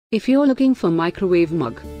If you're looking for microwave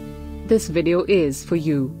mug, this video is for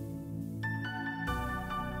you.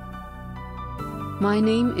 My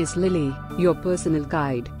name is Lily, your personal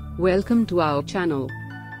guide. Welcome to our channel.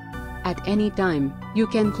 At any time, you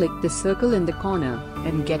can click the circle in the corner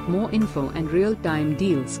and get more info and real-time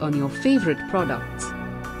deals on your favorite products.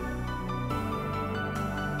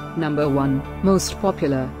 Number 1, Most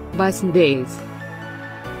Popular, by Sundays.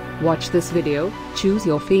 Watch this video, choose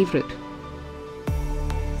your favorite.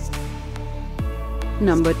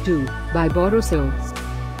 Number 2, by Borosil.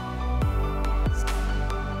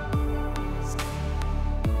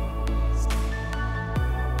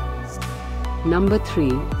 Number 3,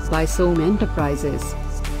 by Soam Enterprises.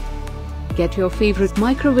 Get your favorite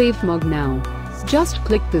microwave mug now. Just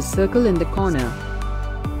click the circle in the corner.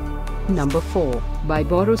 Number 4, by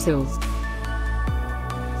Borosil.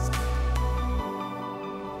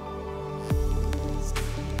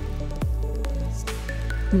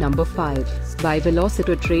 Number 5, by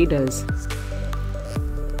Velocita Traders.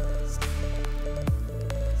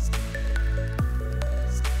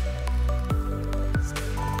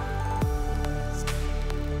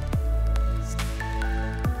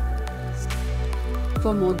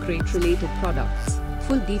 For more great related products,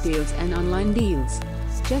 full details and online deals,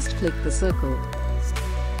 just click the circle.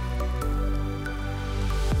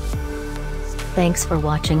 Thanks for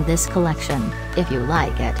watching this collection. If you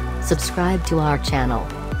like it, subscribe to our channel.